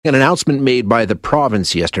An announcement made by the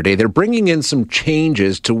province yesterday. They're bringing in some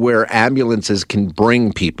changes to where ambulances can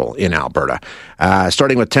bring people in Alberta.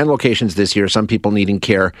 Starting with 10 locations this year, some people needing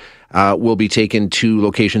care will be taken to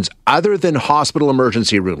locations other than hospital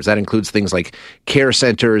emergency rooms. That includes things like care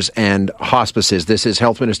centres and hospices. This is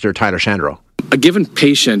Health Minister Tyler Shandro. A given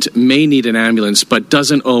patient may need an ambulance, but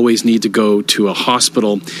doesn't always need to go to a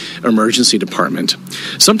hospital emergency department.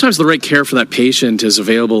 Sometimes the right care for that patient is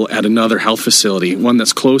available at another health facility, one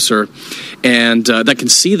that's closer, and that can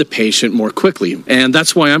see the patient more quickly. And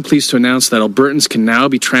that's why I'm pleased to announce that Albertans can now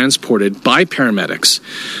be transported by paramedics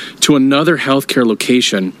to another healthcare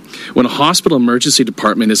location when a hospital emergency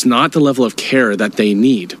department is not the level of care that they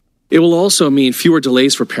need. It will also mean fewer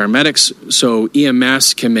delays for paramedics, so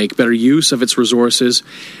EMS can make better use of its resources,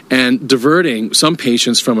 and diverting some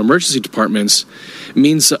patients from emergency departments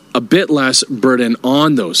means a bit less burden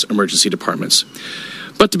on those emergency departments.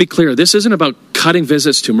 But to be clear, this isn't about cutting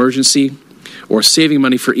visits to emergency or saving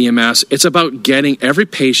money for EMS. It's about getting every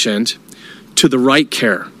patient to the right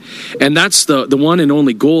care. And that's the one and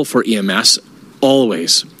only goal for EMS,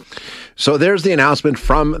 always. So there's the announcement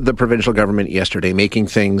from the provincial government yesterday, making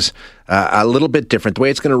things a little bit different. The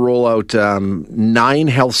way it's going to roll out 9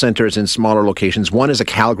 health centres in smaller locations. One is a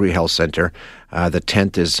Calgary Health Centre. The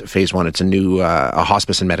 10th is phase 1. It's a new a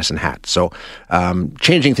hospice in Medicine Hat. So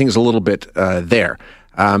changing things a little bit there.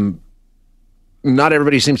 Not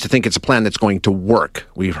everybody seems to think it's a plan that's going to work.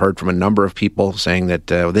 We've heard from a number of people saying that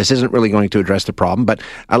this isn't really going to address the problem. But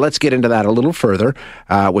let's get into that a little further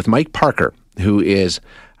with Mike Parker, who is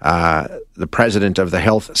the president of the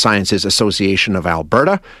Health Sciences Association of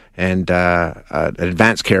Alberta and an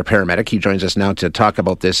advanced care paramedic. He joins us now to talk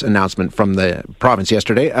about this announcement from the province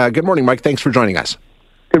yesterday. Good morning, Mike. Thanks for joining us.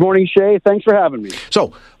 Good morning, Shay. Thanks for having me.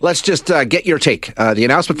 So let's just get your take. The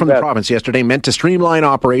announcement from the province yesterday meant to streamline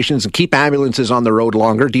operations and keep ambulances on the road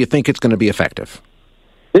longer. Do you think it's going to be effective?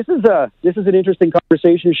 This is an interesting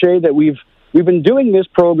conversation, Shay, that we've been doing this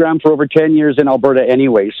program for over 10 years in Alberta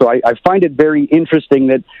anyway. So I find it very interesting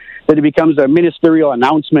that it becomes a ministerial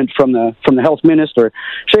announcement from the health minister.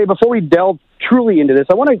 Shay, before we delve truly into this,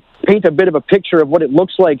 I want to paint a bit of a picture of what it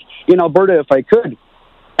looks like in Alberta, if I could,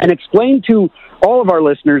 and explain to all of our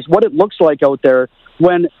listeners what it looks like out there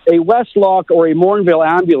when a Westlock or a Morinville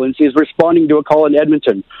ambulance is responding to a call in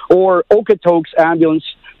Edmonton, or Okotoks ambulance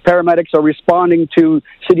paramedics are responding to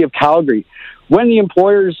City of Calgary. When the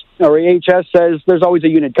employers or AHS says there's always a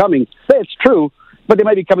unit coming, it's true, but they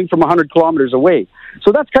might be coming from 100 kilometers away.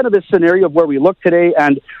 So that's kind of the scenario of where we look today,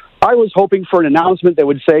 and I was hoping for an announcement that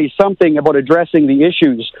would say something about addressing the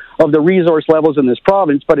issues of the resource levels in this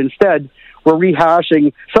province, but instead we're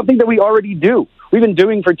rehashing something that we already do. We've been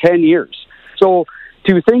doing for 10 years. So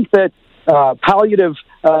to think that palliative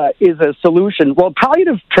is a solution, well,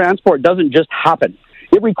 palliative transport doesn't just happen.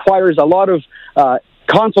 It requires a lot of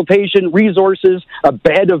consultation, resources, a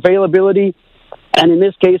bed availability, and in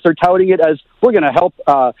this case, they're touting it as we're going to help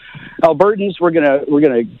Albertans. We're going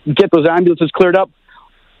to get those ambulances cleared up.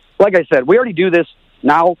 Like I said, we already do this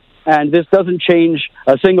now, and this doesn't change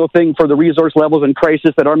a single thing for the resource levels and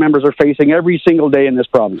crisis that our members are facing every single day in this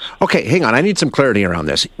province. Okay, hang on. I need some clarity around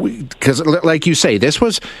this. Because, like you say, this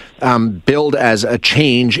was billed as a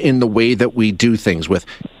change in the way that we do things, with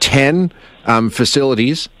 10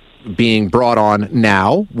 facilities being brought on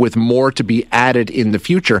now, with more to be added in the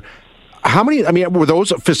future. How many, were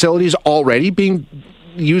those facilities already being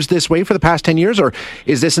used this way for the past 10 years, or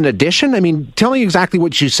is this an addition? Tell me exactly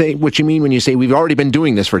what you mean when you say we've already been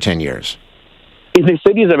doing this for 10 years. In the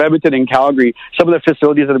cities of Edmonton and Calgary, some of the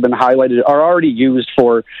facilities that have been highlighted are already used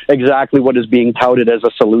for exactly what is being touted as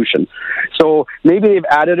a solution. So maybe they've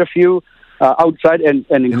added a few outside and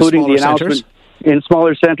including the announcement centers? In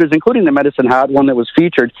smaller centers, including the Medicine Hat one that was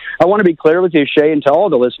featured. I want to be clear with you, Shay, and to all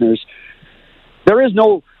the listeners, there is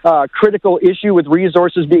no critical issue with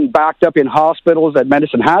resources being backed up in hospitals at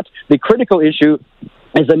Medicine Hat. The critical issue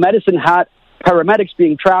is the Medicine Hat paramedics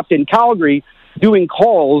being trapped in Calgary doing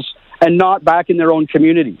calls and not back in their own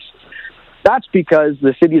communities. That's because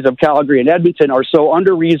the cities of Calgary and Edmonton are so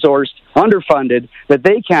under-resourced, underfunded, that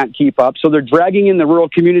they can't keep up. So they're dragging in the rural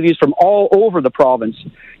communities from all over the province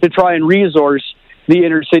to try and resource the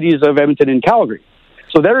inner cities of Edmonton and Calgary.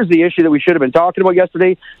 So there's the issue that we should have been talking about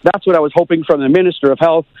yesterday. That's what I was hoping from the Minister of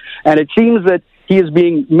Health. And it seems that he is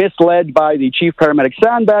being misled by the Chief Paramedic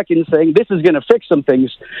Sandbeck in saying this is going to fix some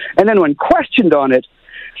things. And then when questioned on it,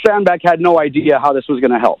 Sandbeck had no idea how this was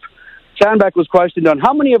going to help. Sandbeck was questioned on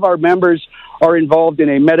how many of our members are involved in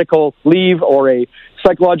a medical leave or a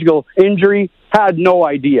psychological injury. Had no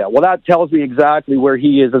idea. Well, that tells me exactly where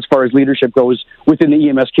he is as far as leadership goes within the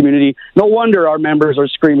EMS community. No wonder our members are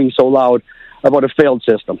screaming so loud about a failed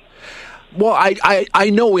system. Well, I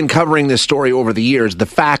know in covering this story over the years, the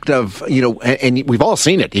fact of, and we've all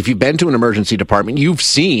seen it. If you've been to an emergency department, you've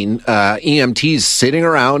seen EMTs sitting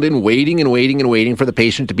around and waiting for the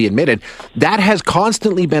patient to be admitted. That has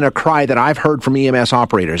constantly been a cry that I've heard from EMS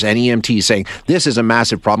operators and EMTs saying, this is a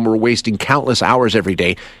massive problem. We're wasting countless hours every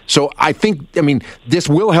day. So I think, this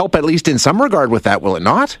will help at least in some regard with that, will it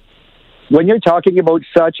not? When you're talking about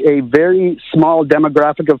such a very small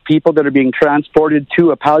demographic of people that are being transported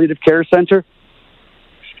to a palliative care center,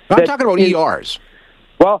 I'm talking about ERs.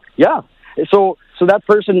 Well, yeah. So that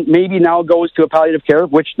person maybe now goes to a palliative care,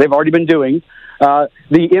 which they've already been doing.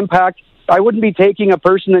 The impact, I wouldn't be taking a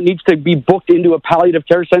person that needs to be booked into a palliative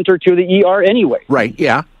care center to the ER anyway. Right,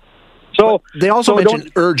 yeah. So they also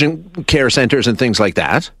mentioned urgent care centers and things like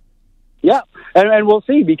that. Yeah, and we'll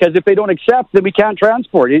see, because if they don't accept, then we can't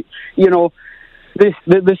transport it.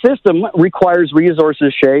 The system requires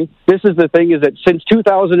resources, Shay. This is the thing, is that since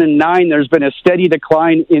 2009, there's been a steady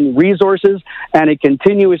decline in resources and a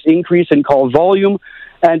continuous increase in call volume,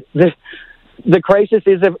 and the crisis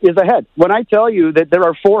is ahead. When I tell you that there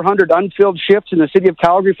are 400 unfilled shifts in the city of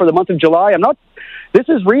Calgary for the month of July, this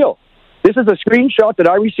is real. This is a screenshot that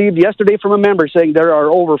I received yesterday from a member saying there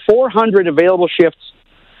are over 400 available shifts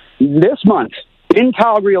this month in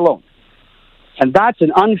Calgary alone. And that's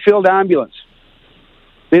an unfilled ambulance.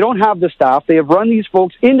 They don't have the staff. They have run these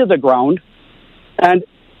folks into the ground. And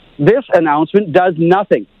this announcement does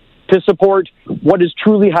nothing to support what is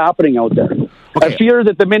truly happening out there. Okay. I fear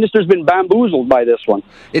that the minister's been bamboozled by this one.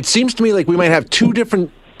 It seems to me like we might have two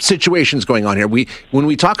different situations going on here. When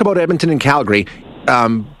we talk about Edmonton and Calgary,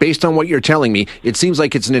 based on what you're telling me, it seems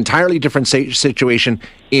like it's an entirely different situation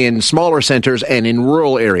in smaller centers and in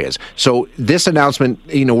rural areas. So this announcement,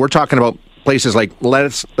 we're talking about places like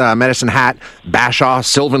Medicine Hat, Bashaw,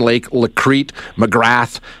 Sylvan Lake, Lacrete,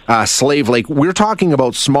 McGrath, Slave Lake. We're talking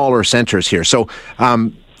about smaller centers here. So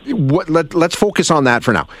let's focus on that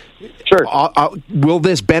for now. Sure. Will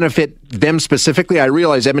this benefit them specifically? I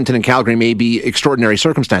realize Edmonton and Calgary may be extraordinary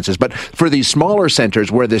circumstances, but for these smaller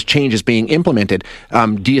centers where this change is being implemented,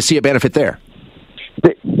 do you see a benefit there?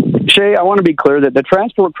 Shay, I want to be clear that the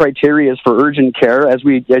transport criteria for urgent care, as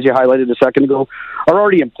you highlighted a second ago, are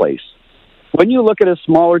already in place. When you look at a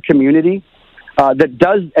smaller community that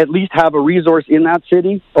does at least have a resource in that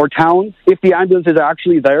city or town, if the ambulance is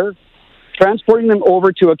actually there, transporting them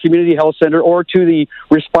over to a community health center or to the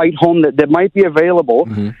respite home that might be available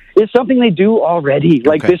is something they do already.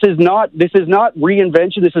 Like, this is not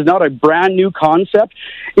reinvention. This is not a brand new concept.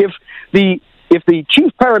 If the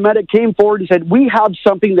chief paramedic came forward and said, we have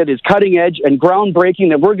something that is cutting edge and groundbreaking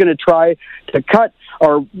that we're going to try to cut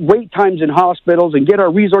our wait times in hospitals and get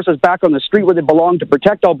our resources back on the street where they belong to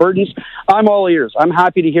protect Albertans, I'm all ears. I'm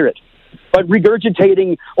happy to hear it. But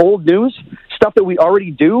regurgitating old news, stuff that we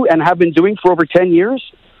already do and have been doing for over 10 years,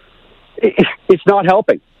 it's not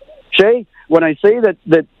helping. Shay, when I say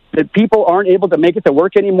that people aren't able to make it to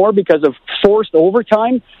work anymore because of forced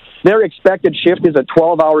overtime, their expected shift is a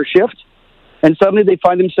 12-hour shift. And suddenly they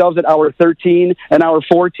find themselves at hour 13 and hour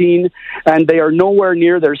 14, and they are nowhere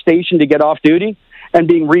near their station to get off duty and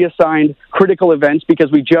being reassigned critical events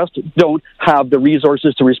because we just don't have the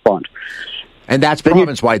resources to respond. And that's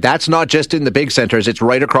province-wide. That's not just in the big centers. It's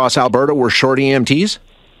right across Alberta. We're short EMTs?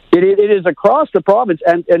 It is across the province.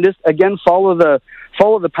 And this, again, follow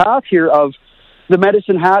the path here of the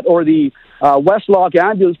Medicine Hat or the Westlock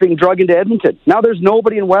ambulance being drugged into Edmonton. Now there's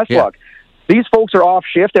nobody in Westlock. Yeah. These folks are off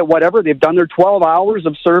shift at whatever. They've done their 12 hours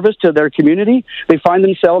of service to their community. They find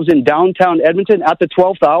themselves in downtown Edmonton at the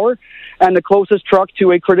 12th hour and the closest truck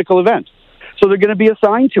to a critical event. So they're going to be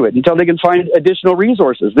assigned to it until they can find additional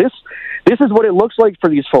resources. This is what it looks like for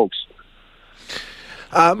these folks.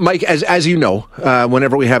 Mike, as you know,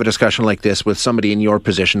 whenever we have a discussion like this with somebody in your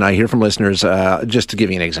position, I hear from listeners, just to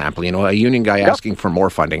give you an example, a union guy asking for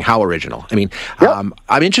more funding. How original. I mean,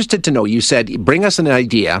 I'm interested to know, you said, bring us an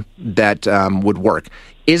idea that would work.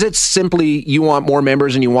 Is it simply you want more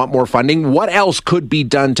members and you want more funding? What else could be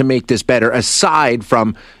done to make this better, aside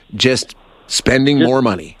from just spending more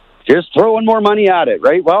money? Just throwing more money at it,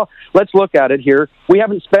 right? Well, let's look at it here. We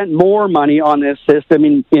haven't spent more money on this system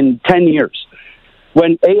in 10 years.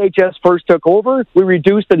 When AHS first took over, we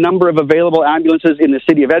reduced the number of available ambulances in the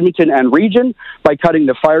city of Edmonton and region by cutting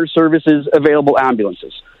the fire services available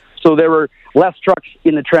ambulances. So there were less trucks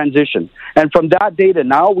in the transition. And from that day to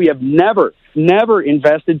now, we have never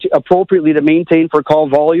invested appropriately to maintain for call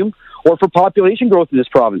volume or for population growth in this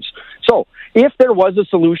province. So if there was a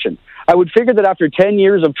solution, I would figure that after 10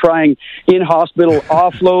 years of trying in-hospital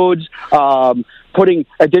offloads, putting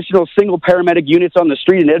additional single paramedic units on the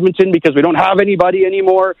street in Edmonton because we don't have anybody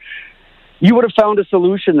anymore, you would have found a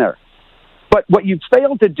solution there. But what you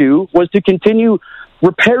failed to do was to continue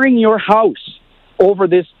repairing your house over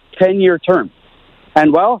this 10-year term.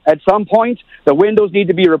 And, well, at some point, the windows need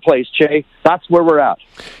to be replaced, Shay. That's where we're at.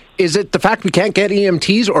 Is it the fact we can't get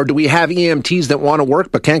EMTs, or do we have EMTs that want to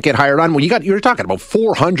work but can't get hired on? Well, you're talking about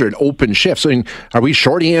 400 open shifts. I mean, are we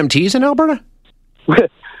short EMTs in Alberta?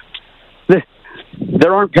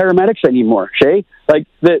 There aren't paramedics anymore, Shay. Like,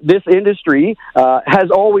 this industry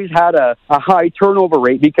has always had a high turnover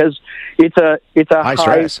rate because it's a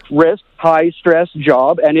high risk, high stress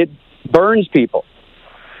job, and it burns people.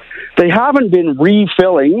 They haven't been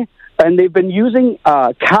refilling, and they've been using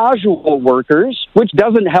casual workers, which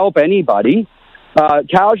doesn't help anybody.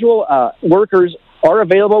 Casual workers are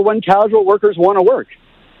available when casual workers want to work,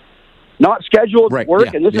 not scheduled work.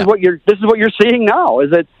 Yeah, and this is what you're seeing now.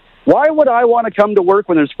 Is that why would I want to come to work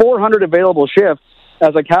when there's 400 available shifts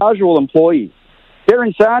as a casual employee?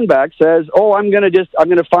 Darren Sandbeck says, "Oh, I'm going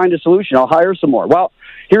to find a solution. I'll hire some more." Well,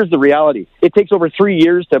 here's the reality: it takes over 3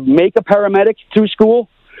 years to make a paramedic through school,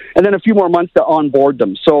 and then a few more months to onboard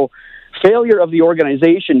them. So, failure of the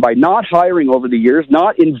organization by not hiring over the years,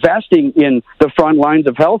 not investing in the front lines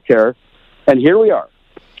of healthcare, and here we are,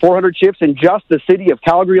 400 shifts in just the city of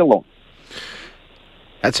Calgary alone.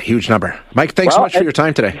 That's a huge number. Mike, thanks so much for your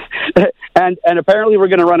time today. And apparently we're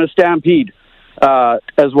going to run a stampede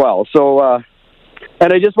as well. So,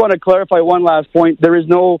 and I just want to clarify one last point. There is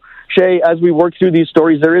no, Shay, as we work through these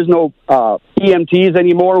stories, there is no EMTs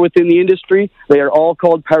anymore within the industry. They are all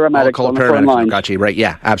called paramedics on the front line. Got you. Right,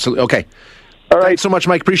 yeah, absolutely. Okay. All right. Thanks so much,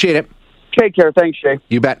 Mike. Appreciate it. Take care. Thanks, Shay.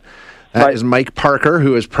 You bet. That is Mike Parker,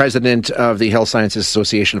 who is president of the Health Sciences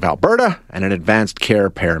Association of Alberta and an advanced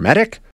care paramedic.